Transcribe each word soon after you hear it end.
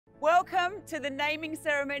Welcome to the naming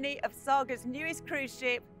ceremony of Saga's newest cruise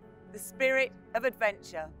ship, the Spirit of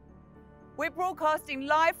Adventure. We're broadcasting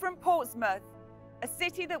live from Portsmouth, a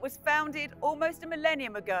city that was founded almost a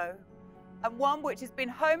millennium ago, and one which has been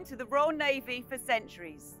home to the Royal Navy for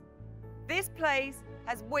centuries. This place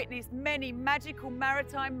has witnessed many magical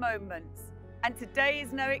maritime moments, and today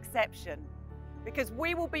is no exception, because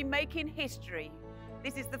we will be making history.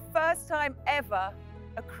 This is the first time ever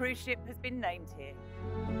a cruise ship has been named here.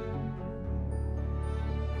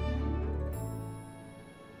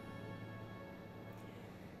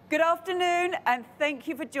 Good afternoon, and thank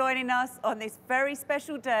you for joining us on this very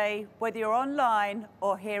special day, whether you're online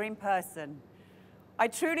or here in person. I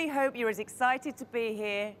truly hope you're as excited to be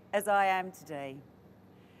here as I am today.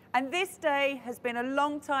 And this day has been a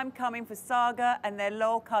long time coming for Saga and their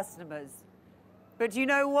loyal customers. But you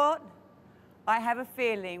know what? I have a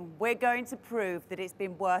feeling we're going to prove that it's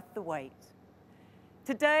been worth the wait.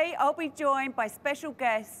 Today, I'll be joined by special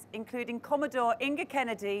guests, including Commodore Inga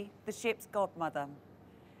Kennedy, the ship's godmother.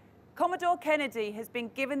 Commodore Kennedy has been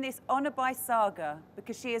given this honor by Saga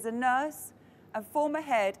because she is a nurse and former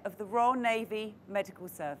head of the Royal Navy Medical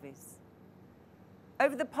Service.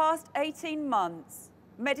 Over the past 18 months,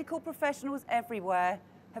 medical professionals everywhere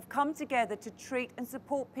have come together to treat and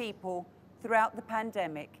support people throughout the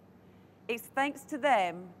pandemic. It's thanks to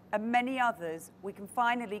them and many others we can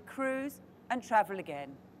finally cruise and travel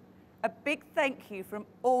again. A big thank you from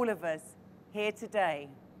all of us here today.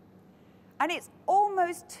 And it's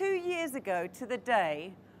almost 2 years ago to the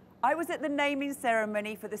day I was at the naming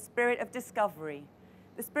ceremony for the Spirit of Discovery,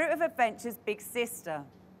 the Spirit of Adventure's big sister.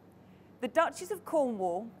 The Duchess of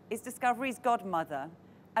Cornwall is Discovery's godmother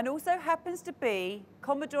and also happens to be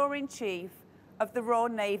Commodore-in-Chief of the Royal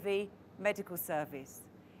Navy Medical Service.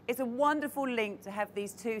 It's a wonderful link to have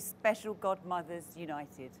these two special godmothers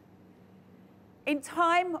united. In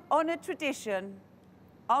time-honored tradition,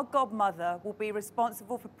 our godmother will be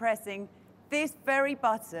responsible for pressing this very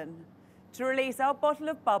button to release our bottle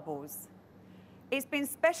of bubbles. It's been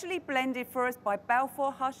specially blended for us by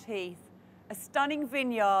Balfour Hush Heath, a stunning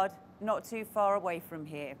vineyard not too far away from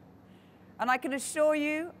here. And I can assure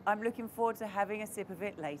you, I'm looking forward to having a sip of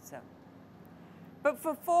it later. But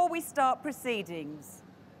before we start proceedings,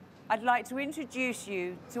 I'd like to introduce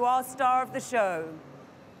you to our star of the show,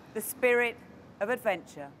 the Spirit of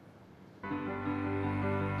Adventure.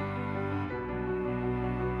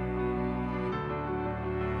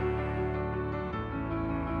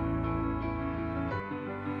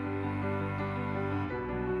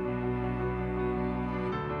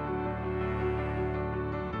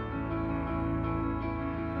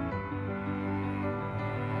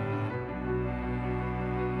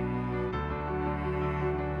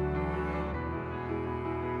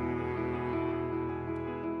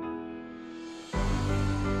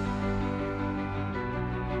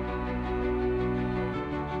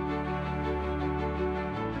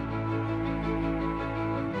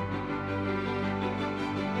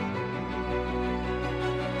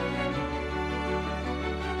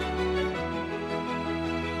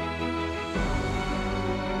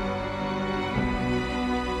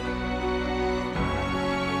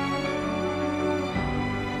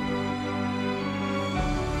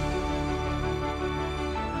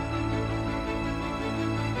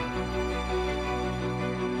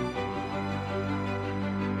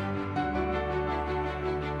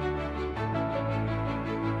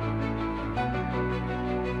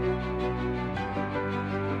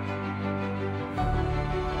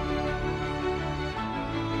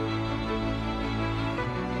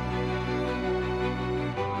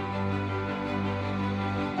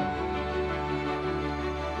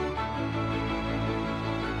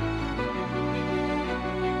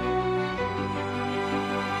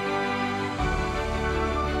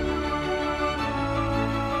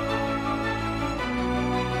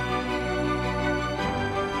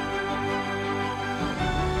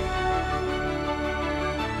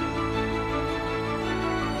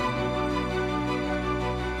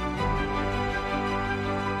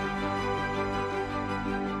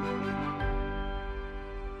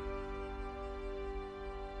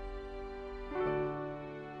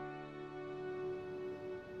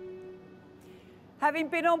 Having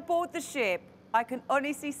been on board the ship, I can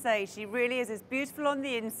honestly say she really is as beautiful on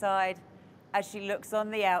the inside as she looks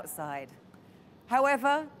on the outside.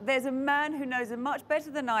 However, there's a man who knows her much better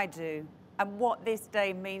than I do and what this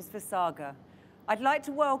day means for Saga. I'd like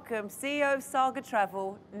to welcome CEO of Saga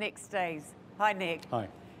Travel, Nick Stays. Hi, Nick. Hi.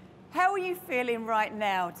 How are you feeling right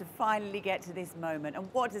now to finally get to this moment, and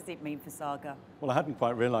what does it mean for Saga? Well, I hadn't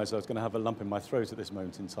quite realised I was going to have a lump in my throat at this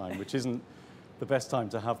moment in time, which isn't the best time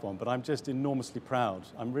to have one, but I'm just enormously proud.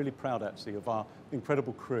 I'm really proud, actually, of our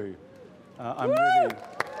incredible crew. I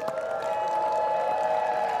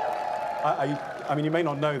mean, you may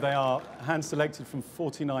not know, they are hand-selected from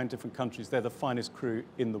 49 different countries. They're the finest crew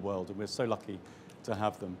in the world, and we're so lucky to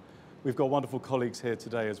have them. We've got wonderful colleagues here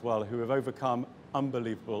today as well who have overcome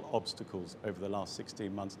unbelievable obstacles over the last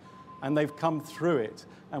 16 months, and they've come through it,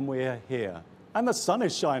 and we're here. And the sun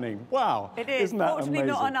is shining. Wow. It is. Isn't that Fortunately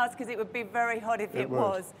amazing? not on us, because it would be very hot if it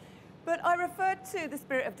was. But I referred to the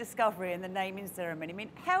spirit of discovery in the naming ceremony. I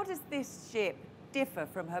mean, how does this ship differ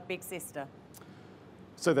from her big sister?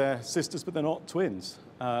 So they're sisters, but they're not twins.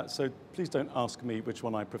 So please don't ask me which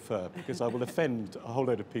one I prefer, because I will offend a whole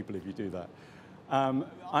load of people if you do that.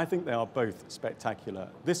 I think they are both spectacular.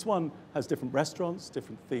 This one has different restaurants,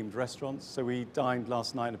 different themed restaurants. So we dined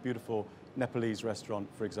last night in a beautiful Nepalese restaurant,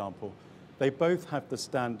 for example. They both have the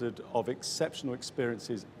standard of exceptional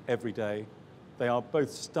experiences every day. They are both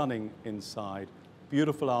stunning inside,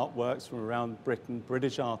 beautiful artworks from around Britain,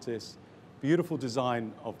 British artists, beautiful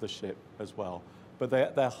design of the ship as well. But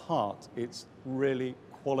at their heart, it's really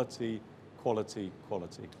quality, quality,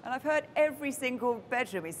 quality. And I've heard every single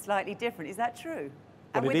bedroom is slightly different. Is that true?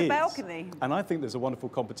 And Well, with a balcony. And I think there's a wonderful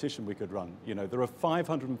competition we could run. You know, there are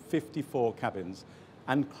 554 cabins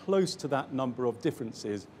and close to that number of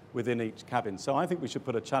differences within each cabin. So I think we should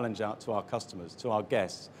put a challenge out to our customers, to our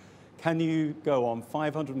guests. Can you go on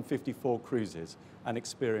 554 cruises and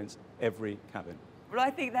experience every cabin? Well, I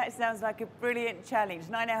think that sounds like a brilliant challenge.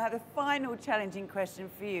 And I now have a final challenging question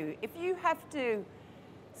for you. If you have to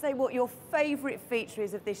say what your favourite feature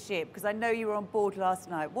is of this ship, because I know you were on board last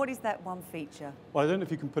night, what is that one feature? Well, I don't know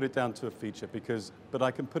if you can put it down to a feature, but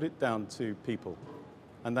I can put it down to people.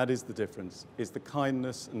 And that is the difference, is the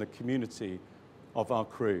kindness and the community of our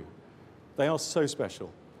crew. They are so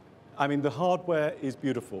special. I mean, the hardware is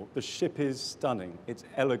beautiful. The ship is stunning. It's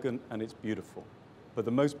elegant and it's beautiful. But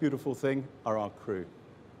the most beautiful thing are our crew.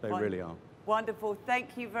 They really are. Wonderful.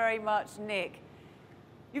 Thank you very much, Nick.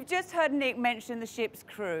 You've just heard Nick mention the ship's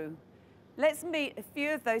crew. Let's meet a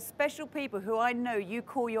few of those special people who I know you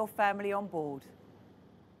call your family on board.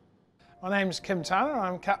 My name's Kim Tanner.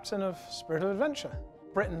 I'm captain of Spirit of Adventure,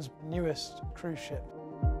 Britain's newest cruise ship.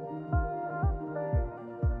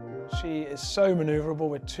 She is so manoeuvrable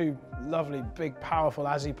with two lovely, big, powerful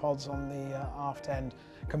Azipods on the aft end,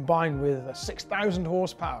 combined with 6,000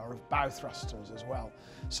 horsepower of bow thrusters as well.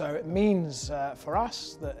 So it means for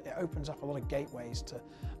us that it opens up a lot of gateways to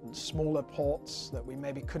smaller ports that we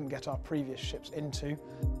maybe couldn't get our previous ships into.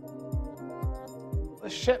 The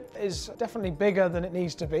ship is definitely bigger than it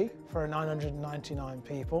needs to be for 999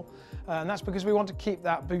 people, and that's because we want to keep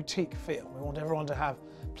that boutique feel. We want everyone to have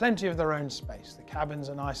plenty of their own space. The cabins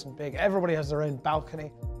are nice and big. Everybody has their own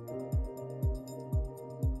balcony.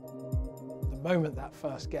 The moment that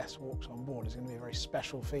first guest walks on board is going to be a very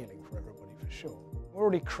special feeling for everybody, for sure. We're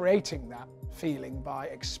already creating that feeling by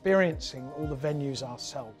experiencing all the venues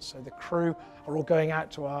ourselves. So the crew are all going out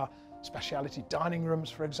to our speciality dining rooms,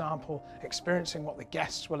 for example, experiencing what the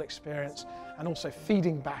guests will experience, and also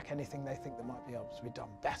feeding back anything they think that might be able to be done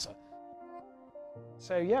better.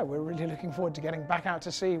 So yeah, we're really looking forward to getting back out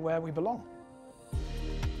to sea where we belong.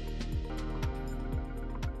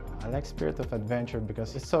 I like Spirit of Adventure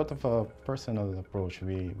because it's sort of a personal approach.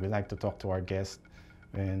 We like to talk to our guests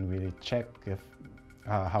and we check if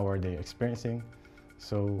how are they experiencing.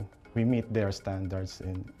 So we meet their standards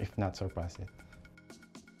and if not surpass it.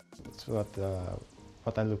 It's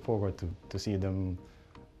what I look forward to see them.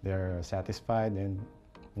 They're satisfied and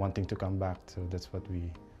wanting to come back. So that's what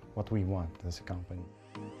we want as a company.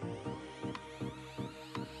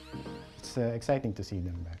 It's exciting to see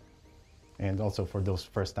them back. And also for those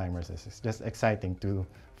first-timers, it's just exciting to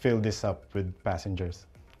fill this up with passengers.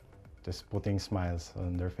 Just putting smiles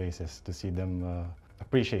on their faces to see them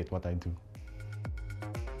appreciate what I do.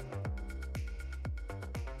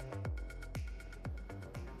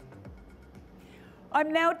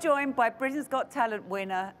 I'm now joined by Britain's Got Talent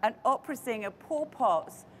winner and opera singer Paul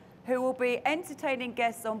Potts, who will be entertaining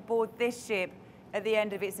guests on board this ship at the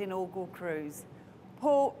end of its inaugural cruise.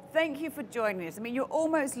 Paul, thank you for joining us. I mean, you're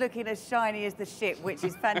almost looking as shiny as the ship, which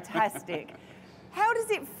is fantastic. How does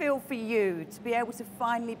it feel for you to be able to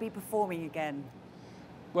finally be performing again?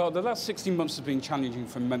 Well, the last 16 months has been challenging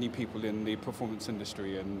for many people in the performance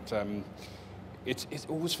industry, and it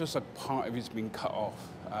always feels like part of it's been cut off.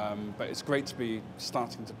 But it's great to be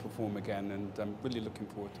starting to perform again, and I'm really looking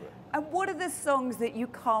forward to it. And what are the songs that you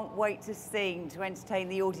can't wait to sing to entertain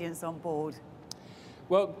the audience on board?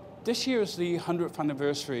 Well, This year is the 100th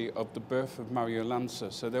anniversary of the birth of Mario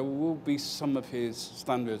Lanza, so there will be some of his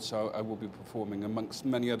standards I will be performing, amongst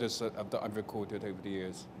many others that I've recorded over the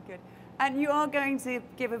years. Good. And you are going to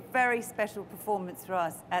give a very special performance for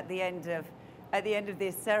us at the end of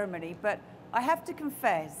this ceremony. But I have to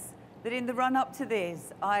confess that in the run-up to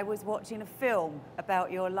this, I was watching a film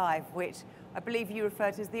about your life, which I believe you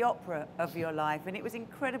referred to as the opera of your life, and it was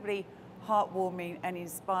incredibly heartwarming and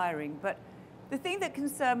inspiring. But the thing that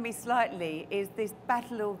concerned me slightly is this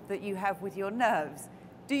battle that you have with your nerves.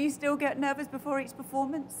 Do you still get nervous before each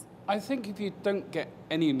performance? I think if you don't get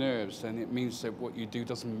any nerves, then it means that what you do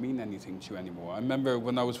doesn't mean anything to you anymore. I remember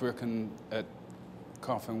when I was working at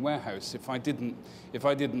Carphone Warehouse, if I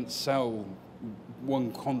didn't sell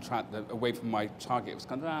one contract away from my target, it was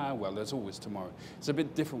kind of, well, there's always tomorrow. It's a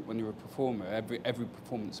bit different when you're a performer. Every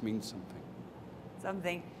performance means something.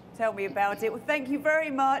 Something. Tell me about it. Well, thank you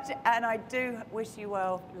very much, and I do wish you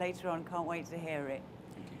well later on. Can't wait to hear it.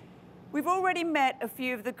 Thank you. We've already met a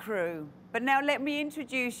few of the crew, but now let me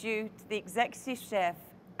introduce you to the executive chef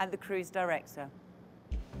and the cruise director.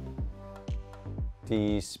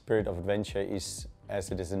 The Spirit of Adventure is,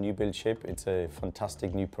 as it is a new build ship, it's a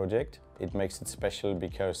fantastic new project. It makes it special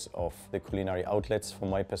because of the culinary outlets, from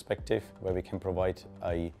my perspective, where we can provide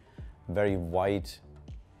a very wide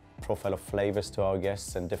profile of flavors to our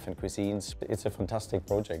guests and different cuisines. It's a fantastic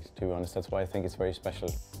project, to be honest. That's why I think it's very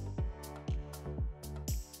special.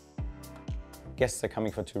 Guests are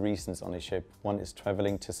coming for two reasons on a ship. One is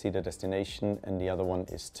traveling to see the destination, and the other one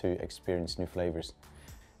is to experience new flavors.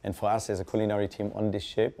 And for us as a culinary team on this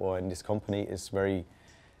ship or in this company, it's very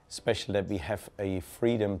special that we have a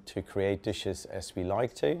freedom to create dishes as we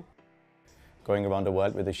like to. Going around the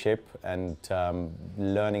world with the ship and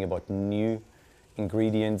learning about new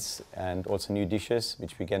ingredients and also new dishes,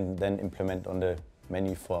 which we can then implement on the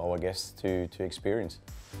menu for our guests to experience.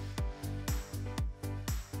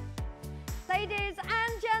 Ladies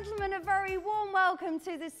and gentlemen, a very warm welcome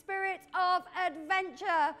to the Spirit of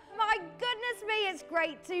Adventure. My goodness me, it's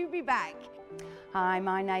great to be back. Hi,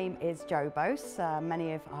 my name is Jo Bose.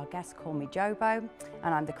 Many of our guests call me Jobo,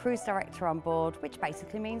 and I'm the cruise director on board, which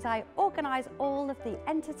basically means I organise all of the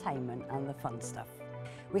entertainment and the fun stuff.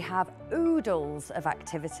 We have oodles of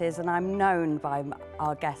activities, and I'm known by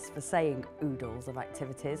our guests for saying oodles of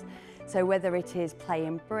activities. So whether it is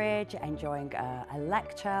playing bridge, enjoying a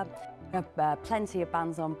lecture, we have plenty of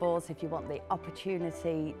bands on board, so if you want the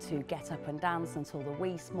opportunity to get up and dance until the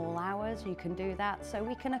wee small hours, you can do that. So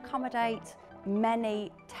we can accommodate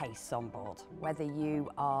many tastes on board. Whether you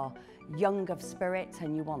are young of spirit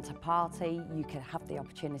and you want to party, you can have the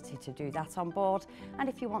opportunity to do that on board. And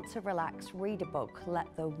if you want to relax, read a book,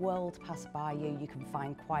 let the world pass by you, you can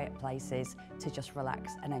find quiet places to just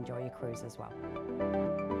relax and enjoy your cruise as well.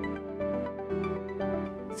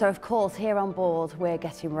 So of course, here on board, we're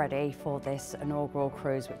getting ready for this inaugural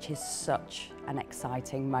cruise, which is such an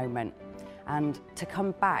exciting moment. And to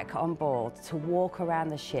come back on board, to walk around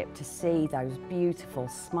the ship, to see those beautiful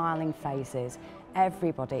smiling faces,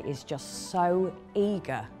 everybody is just so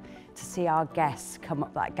eager to see our guests come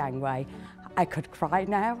up that gangway. I could cry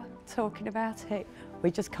now talking about it.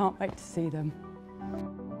 We just can't wait to see them.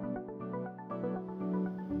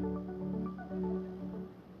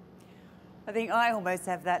 I think I almost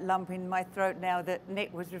have that lump in my throat now that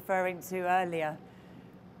Nick was referring to earlier.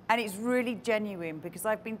 And it's really genuine because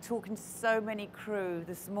I've been talking to so many crew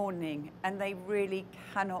this morning and they really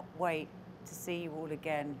cannot wait to see you all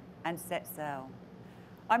again and set sail.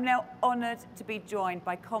 I'm now honoured to be joined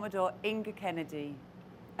by Commodore Inga Kennedy,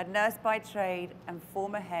 a nurse by trade and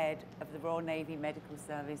former head of the Royal Navy Medical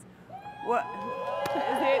Service. What?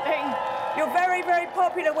 You're very, very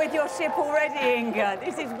popular with your ship already, Inga.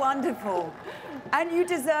 This is wonderful. And you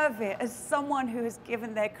deserve it as someone who has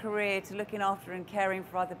given their career to looking after and caring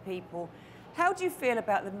for other people. How do you feel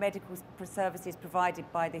about the medical services provided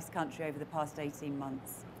by this country over the past 18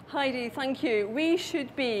 months? Heidi, thank you. We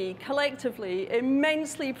should be collectively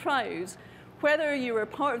immensely proud, whether you were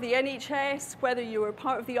part of the NHS, whether you were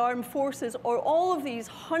part of the armed forces, or all of these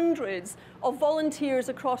hundreds of volunteers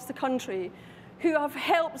across the country who have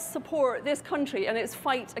helped support this country in its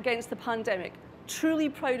fight against the pandemic. Truly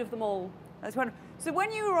proud of them all. That's wonderful. So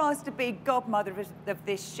when you were asked to be godmother of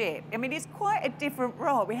this ship, I mean, it's quite a different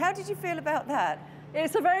role. I mean, how did you feel about that?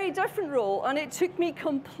 It's a very different role, and it took me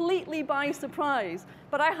completely by surprise.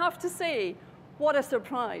 But I have to say, what a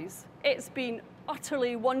surprise. It's been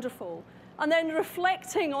utterly wonderful. And then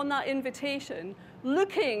reflecting on that invitation,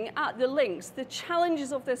 looking at the links, the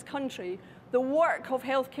challenges of this country, the work of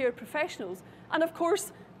healthcare professionals, and of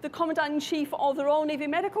course, the Commandant-in-Chief of the Royal Navy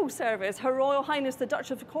Medical Service, Her Royal Highness the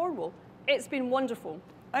Duchess of Cornwall. It's been wonderful.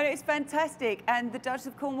 And it's fantastic. And the Duchess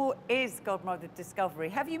of Cornwall is Godmother Discovery.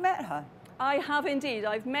 Have you met her? I have indeed.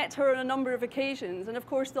 I've met her on a number of occasions. And of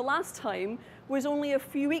course, the last time was only a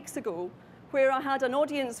few weeks ago, where I had an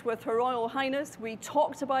audience with Her Royal Highness. We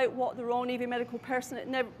talked about what the Royal Navy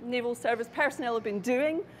Naval Service personnel have been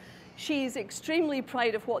doing. She's extremely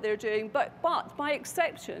proud of what they're doing, but by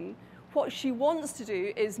exception, what she wants to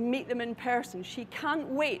do is meet them in person. She can't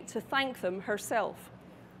wait to thank them herself.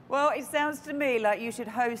 Well, it sounds to me like you should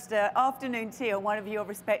host an afternoon tea on one of your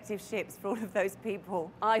respective ships for all of those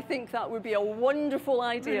people. I think that would be a wonderful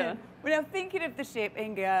idea. Well, now, thinking of the ship,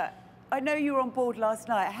 Inga, I know you were on board last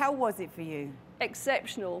night. How was it for you?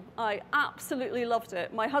 Exceptional. I absolutely loved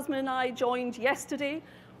it. My husband and I joined yesterday.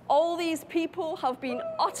 All these people have been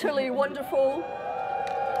utterly wonderful.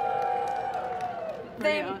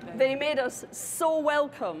 They made us so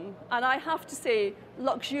welcome, and I have to say,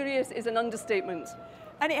 luxurious is an understatement.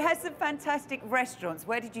 And it has some fantastic restaurants.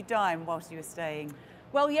 Where did you dine whilst you were staying?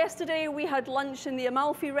 Well, yesterday we had lunch in the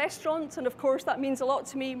Amalfi restaurant, and of course that means a lot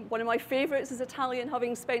to me. One of my favourites is Italian,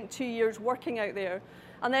 having spent 2 years working out there.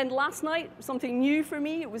 And then last night, something new for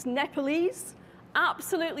me, it was Nepalese.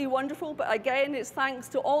 Absolutely wonderful, but again, it's thanks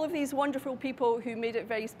to all of these wonderful people who made it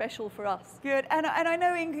very special for us. Good, and I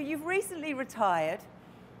know, Inga, you've recently retired.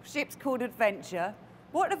 Ship's called Adventure.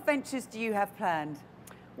 What adventures do you have planned?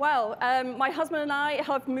 Well, my husband and I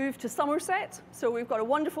have moved to Somerset, so we've got a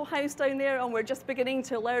wonderful house down there, and we're just beginning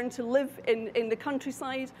to learn to live in the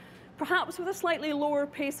countryside, perhaps with a slightly lower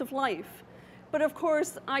pace of life. But of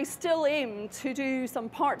course, I still aim to do some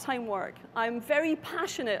part-time work. I'm very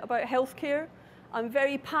passionate about healthcare. I'm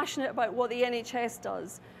very passionate about what the NHS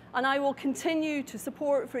does. And I will continue to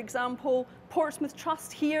support, for example, Portsmouth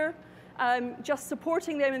Trust here, just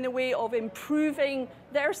supporting them in the way of improving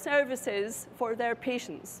their services for their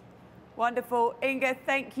patients. Wonderful. Inga,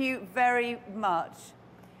 thank you very much.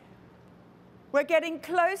 We're getting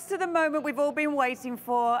close to the moment we've all been waiting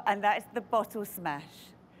for, and that's the bottle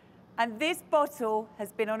smash. And this bottle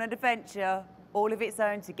has been on an adventure all of its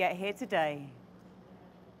own to get here today.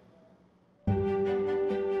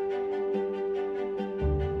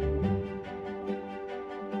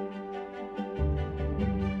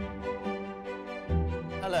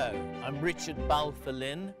 Hello, I'm Richard Balfour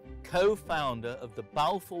Lynn, co-founder of the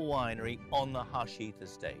Balfour Winery on the Heath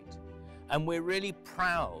estate. And we're really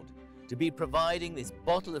proud to be providing this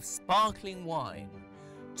bottle of sparkling wine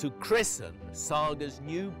to christen Saga's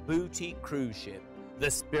new boutique cruise ship, the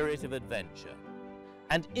Spirit of Adventure.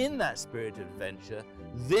 And in that spirit of adventure,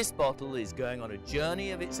 this bottle is going on a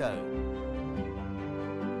journey of its own.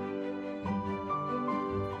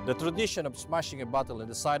 The tradition of smashing a bottle in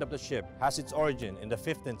the side of the ship has its origin in the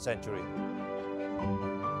 15th century.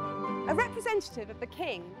 A representative of the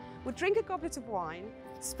king would drink a goblet of wine,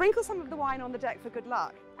 sprinkle some of the wine on the deck for good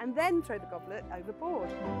luck, and then throw the goblet overboard.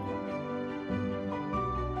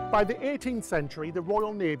 By the 18th century, the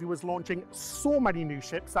Royal Navy was launching so many new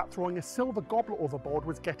ships that throwing a silver goblet overboard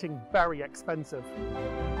was getting very expensive.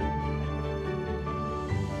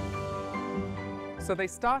 So they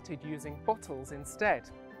started using bottles instead,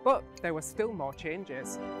 but there were still more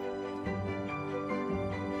changes.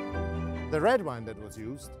 The red wine that was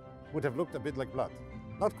used would have looked a bit like blood,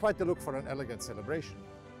 not quite the look for an elegant celebration.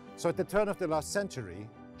 So at the turn of the last century,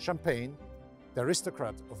 champagne, the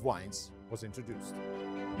aristocrat of wines, was introduced.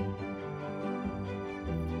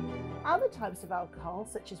 Other types of alcohol,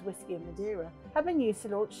 such as whiskey and Madeira, have been used to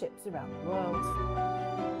launch ships around the world.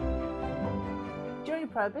 During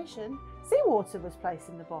Prohibition, seawater was placed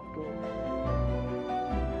in the bottle.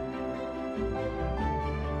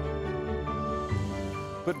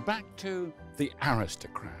 But back to the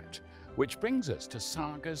aristocrat, which brings us to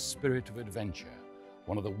Saga's Spirit of Adventure,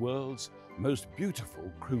 one of the world's most beautiful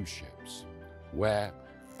cruise ships, where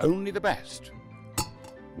only the best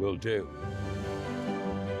will do.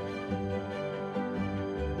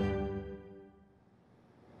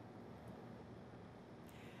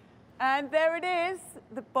 And there it is,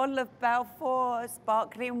 the bottle of Balfour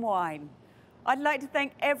sparkling wine. I'd like to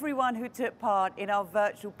thank everyone who took part in our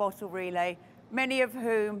virtual bottle relay, many of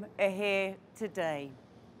whom are here today.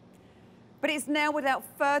 But it's now, without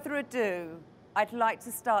further ado, I'd like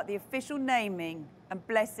to start the official naming and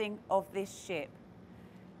blessing of this ship.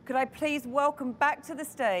 Could I please welcome back to the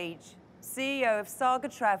stage CEO of Saga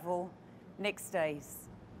Travel, Nick Stace.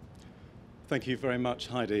 Thank you very much,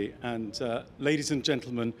 Heidi. And ladies and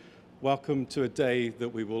gentlemen, welcome to a day that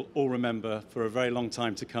we will all remember for a very long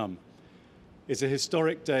time to come. It's a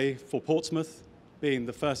historic day for Portsmouth, being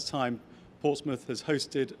the first time Portsmouth has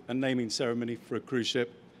hosted a naming ceremony for a cruise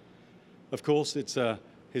ship. Of course, it's a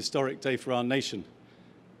historic day for our nation.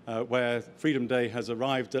 where Freedom Day has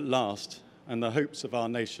arrived at last, and the hopes of our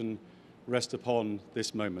nation rest upon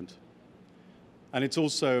this moment. And it's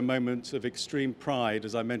also a moment of extreme pride,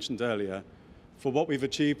 as I mentioned earlier, for what we've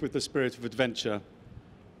achieved with the Spirit of Adventure,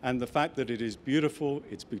 and the fact that it is beautiful,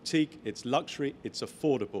 it's boutique, it's luxury, it's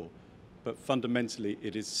affordable, but fundamentally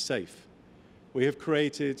it is safe. We have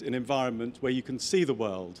created an environment where you can see the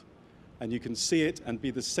world, and you can see it and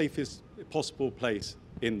be the safest possible place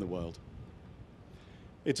in the world.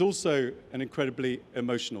 It's also an incredibly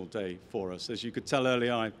emotional day for us. As you could tell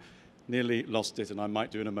earlier, I nearly lost it, and I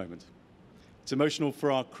might do in a moment. It's emotional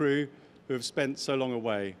for our crew who have spent so long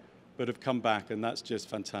away, but have come back, and that's just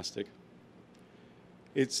fantastic.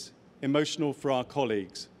 It's emotional for our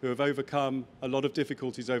colleagues who have overcome a lot of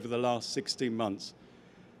difficulties over the last 16 months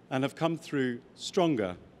and have come through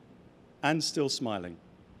stronger and still smiling.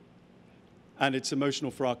 And it's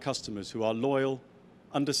emotional for our customers who are loyal,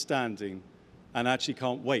 understanding, and actually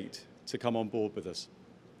can't wait to come on board with us.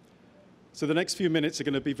 So the next few minutes are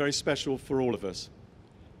going to be very special for all of us.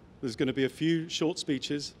 There's going to be a few short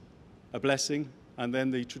speeches, a blessing, and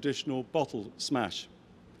then the traditional bottle smash.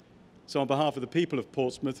 So on behalf of the people of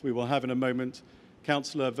Portsmouth, we will have in a moment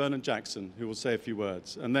Councillor Vernon Jackson, who will say a few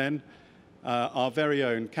words. And then our very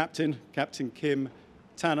own Captain Kim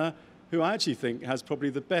Tanner, who I actually think has probably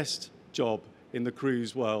the best job in the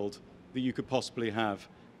cruise world that you could possibly have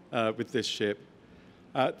with this ship.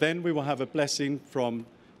 Then we will have a blessing from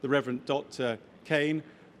the Reverend Dr. Kane,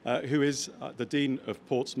 who is the Dean of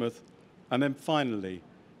Portsmouth. And then finally,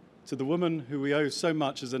 to the woman who we owe so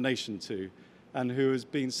much as a nation to, and who has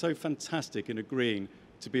been so fantastic in agreeing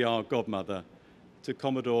to be our godmother, to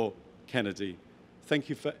Commodore Kennedy. Thank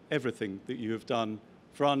you for everything that you have done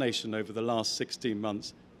for our nation over the last 16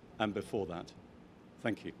 months and before that.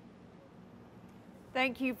 Thank you.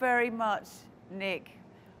 Thank you very much, Nick.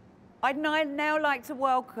 I'd now like to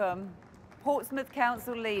welcome Portsmouth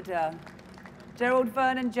Council Leader, Gerald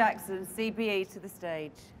Vernon Jackson, CBE, to the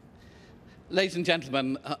stage. Ladies and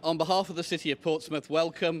gentlemen, on behalf of the City of Portsmouth,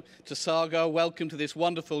 welcome to Saga, welcome to this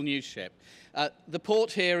wonderful new ship. The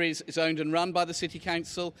port here is owned and run by the City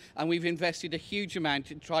Council, and we've invested a huge amount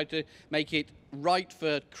to try to make it right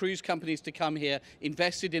for cruise companies to come here,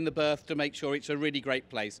 invested in the berth to make sure it's a really great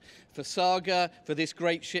place. For Saga, for this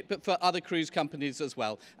great ship, but for other cruise companies as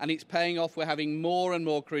well. And it's paying off. We're having more and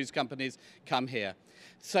more cruise companies come here.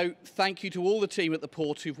 So thank you to all the team at the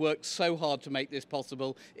port who've worked so hard to make this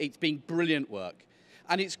possible. It's been brilliant work.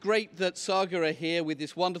 And it's great that Saga are here with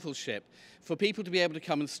this wonderful ship for people to be able to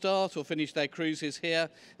come and start or finish their cruises here,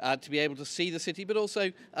 to be able to see the city, but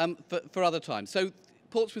also for other times. So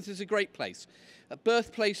Portsmouth is a great place. A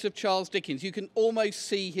birthplace of Charles Dickens. You can almost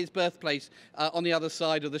see his birthplace on the other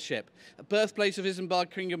side of the ship. A birthplace of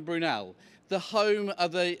Isambard Kringham Brunel. The home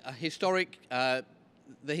of the historic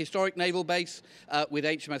naval base with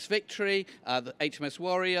HMS Victory, the HMS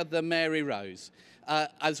Warrior, the Mary Rose,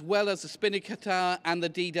 as well as the Spinnaker Tower and the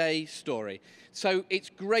D-Day story. So it's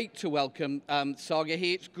great to welcome Saga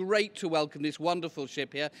here. It's great to welcome this wonderful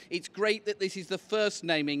ship here. It's great that this is the first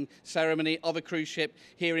naming ceremony of a cruise ship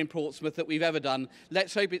here in Portsmouth that we've ever done.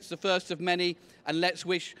 Let's hope it's the first of many, and let's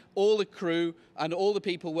wish all the crew and all the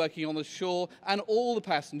people working on the shore and all the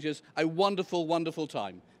passengers a wonderful, wonderful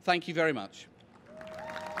time. Thank you very much.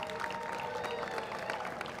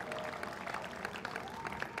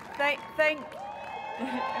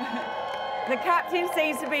 The captain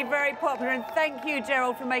seems to be very popular, and thank you,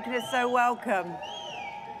 Gerald, for making us so welcome.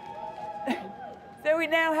 So we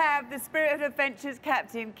now have the Spirit of Adventure's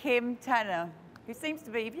captain, Kim Tanner, who seems to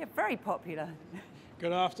be very popular.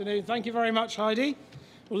 Good afternoon. Thank you very much, Heidi.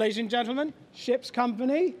 Well, ladies and gentlemen, ship's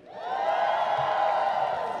company.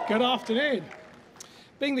 Good afternoon.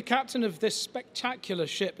 Being the captain of this spectacular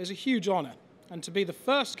ship is a huge honour, and to be the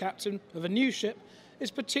first captain of a new ship is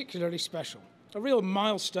particularly special, a real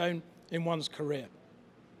milestone in one's career.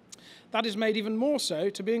 That is made even more so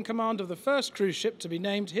to be in command of the first cruise ship to be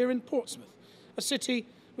named here in Portsmouth, a city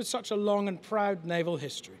with such a long and proud naval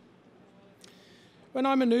history. When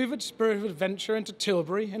I manoeuvred Spirit of Adventure into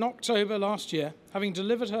Tilbury in October last year, having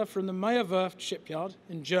delivered her from the Meyer Werft shipyard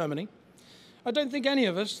in Germany, I don't think any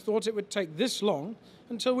of us thought it would take this long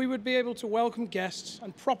until we would be able to welcome guests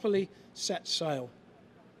and properly set sail.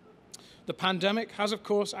 The pandemic has, of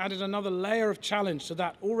course, added another layer of challenge to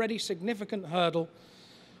that already significant hurdle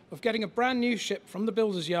of getting a brand new ship from the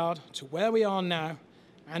builder's yard to where we are now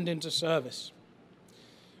and into service.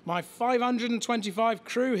 My 525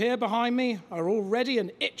 crew here behind me are all ready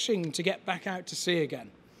and itching to get back out to sea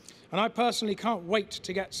again. And I personally can't wait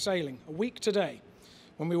to get sailing a week today,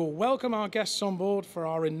 when we will welcome our guests on board for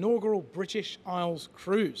our inaugural British Isles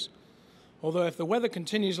cruise. Although if the weather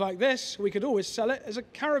continues like this, we could always sell it as a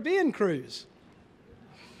Caribbean cruise.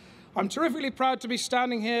 I'm terrifically proud to be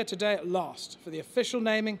standing here today at last for the official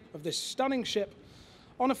naming of this stunning ship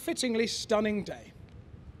on a fittingly stunning day.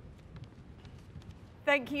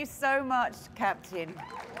 Thank you so much, Captain.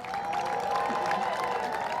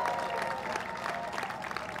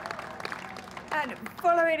 And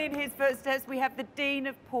following in his footsteps, we have the Dean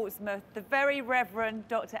of Portsmouth, the Very Reverend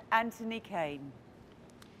Dr. Anthony Kane.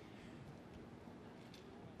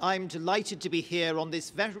 I'm delighted to be here on this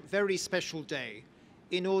very special day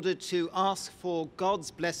in order to ask for God's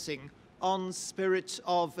blessing on Spirit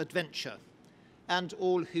of Adventure and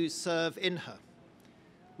all who serve in her.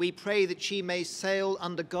 We pray that she may sail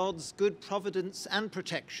under God's good providence and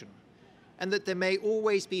protection, and that there may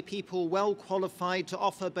always be people well qualified to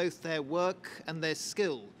offer both their work and their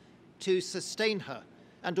skill to sustain her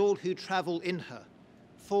and all who travel in her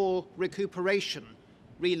for recuperation,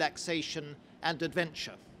 relaxation, and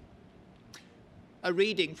adventure. A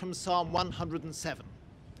reading from Psalm 107.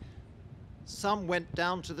 Some went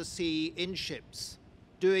down to the sea in ships,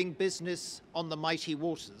 doing business on the mighty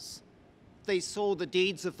waters. They saw the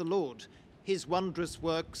deeds of the Lord, his wondrous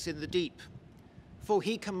works in the deep. For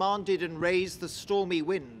he commanded and raised the stormy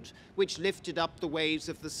wind, which lifted up the waves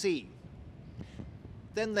of the sea.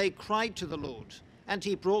 Then they cried to the Lord, and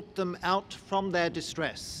he brought them out from their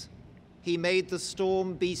distress. He made the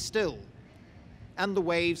storm be still, and the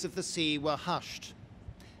waves of the sea were hushed.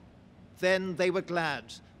 Then they were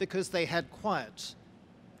glad, because they had quiet,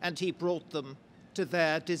 and he brought them to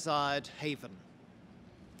their desired haven.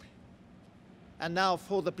 And now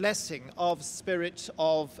for the blessing of Spirit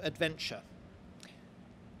of Adventure.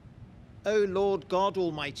 O Lord God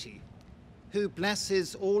Almighty, who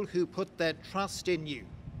blesses all who put their trust in you,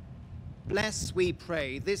 bless, we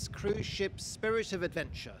pray, this cruise ship Spirit of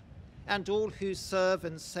Adventure and all who serve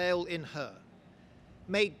and sail in her.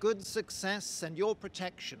 May good success and your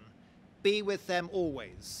protection be with them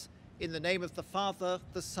always. In the name of the Father,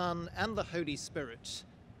 the Son, and the Holy Spirit.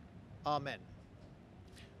 Amen.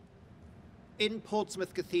 In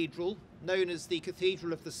Portsmouth Cathedral, known as the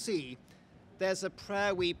Cathedral of the Sea, there's a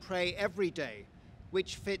prayer we pray every day,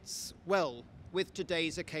 which fits well with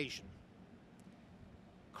today's occasion.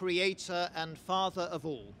 Creator and Father of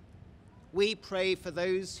all, we pray for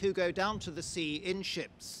those who go down to the sea in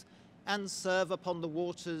ships and serve upon the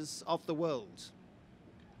waters of the world.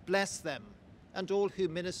 Bless them and all who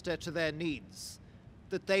minister to their needs,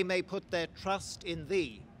 that they may put their trust in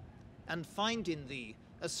thee and find in thee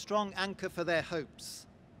a strong anchor for their hopes,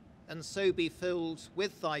 and so be filled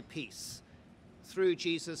with thy peace, through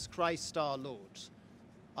Jesus Christ our Lord.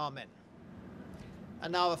 Amen.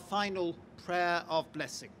 And now a final prayer of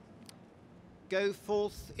blessing. Go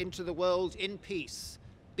forth into the world in peace,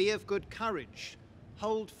 be of good courage,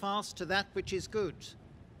 hold fast to that which is good,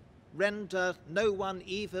 render no one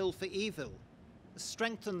evil for evil,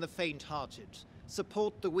 strengthen the faint-hearted,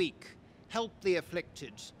 support the weak, help the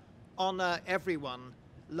afflicted, honor everyone,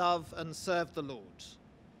 love and serve the Lord.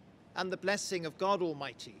 And the blessing of God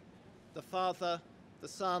Almighty, the Father, the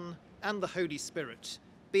Son, and the Holy Spirit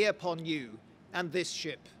be upon you and this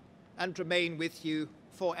ship, and remain with you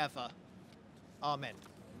forever. Amen.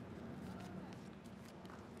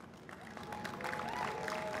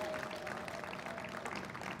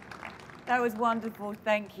 That was wonderful,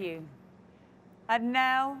 thank you. And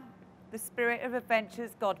now, the Spirit of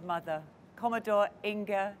Adventure's Godmother, Commodore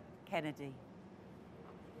Inga Kennedy.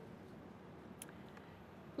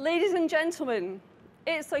 Ladies and gentlemen,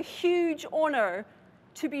 it's a huge honor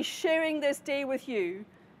to be sharing this day with you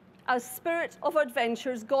as Spirit of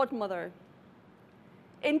Adventure's Godmother.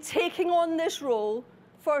 In taking on this role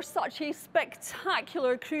for such a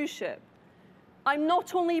spectacular cruise ship, I'm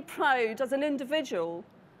not only proud as an individual,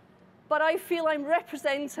 but I feel I'm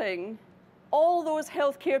representing all those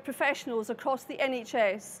healthcare professionals across the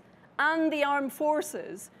NHS and the armed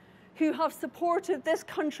forces who have supported this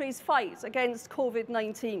country's fight against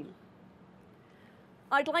COVID-19.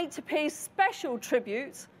 I'd like to pay special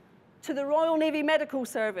tribute to the Royal Navy Medical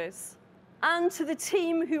Service and to the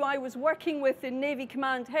team who I was working with in Navy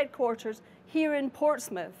Command Headquarters here in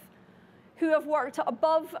Portsmouth, who have worked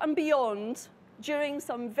above and beyond during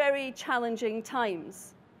some very challenging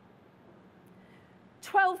times.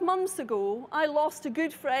 12 months ago, I lost a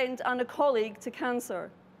good friend and a colleague to cancer.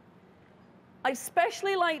 I'd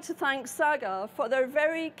especially like to thank Saga for their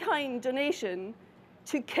very kind donation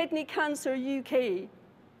to Kidney Cancer UK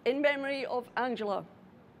in memory of Angela.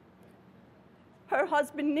 Her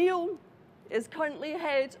husband, Neil, is currently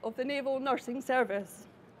head of the Naval Nursing Service.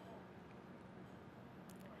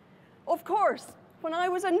 Of course, when I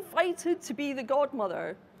was invited to be the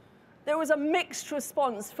godmother, there was a mixed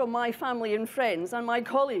response from my family and friends and my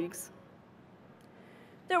colleagues.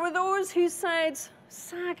 There were those who said,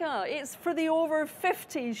 Saga, it's for the over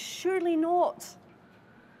 50s, surely not.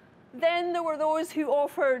 Then there were those who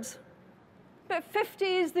offered, but 50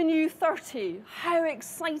 is the new 30, how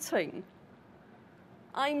exciting.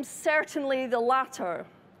 I'm certainly the latter,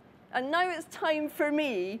 and now it's time for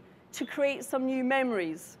me to create some new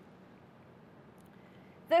memories.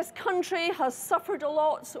 This country has suffered a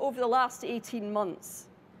lot over the last 18 months,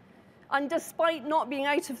 and despite not being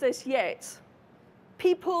out of this yet,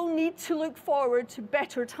 people need to look forward to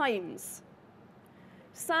better times.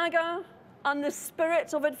 Saga and the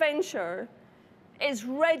spirit of adventure is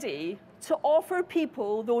ready to offer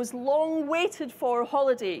people those long-waited for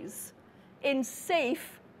holidays in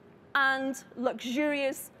safe and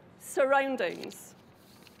luxurious surroundings.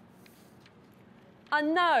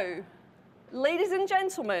 And now, ladies and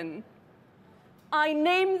gentlemen, I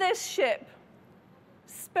name this ship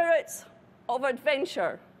Spirit of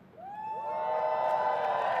Adventure.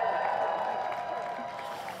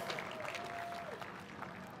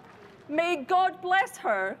 May God bless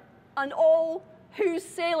her and all who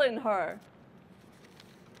sail in her.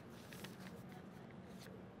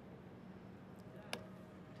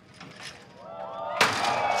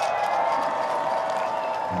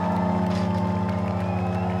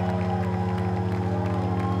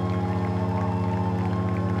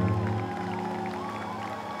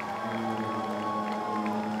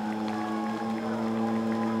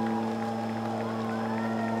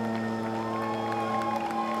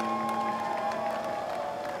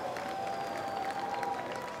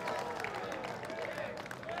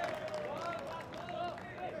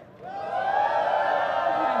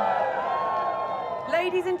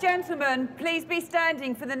 Ladies and gentlemen, please be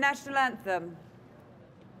standing for the national anthem.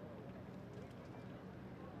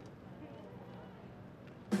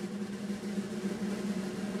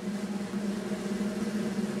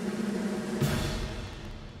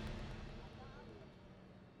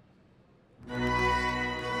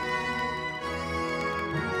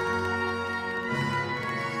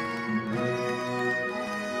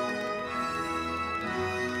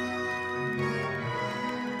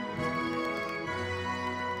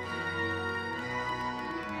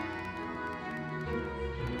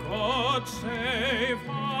 God save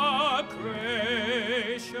our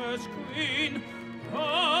gracious Queen,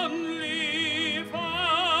 only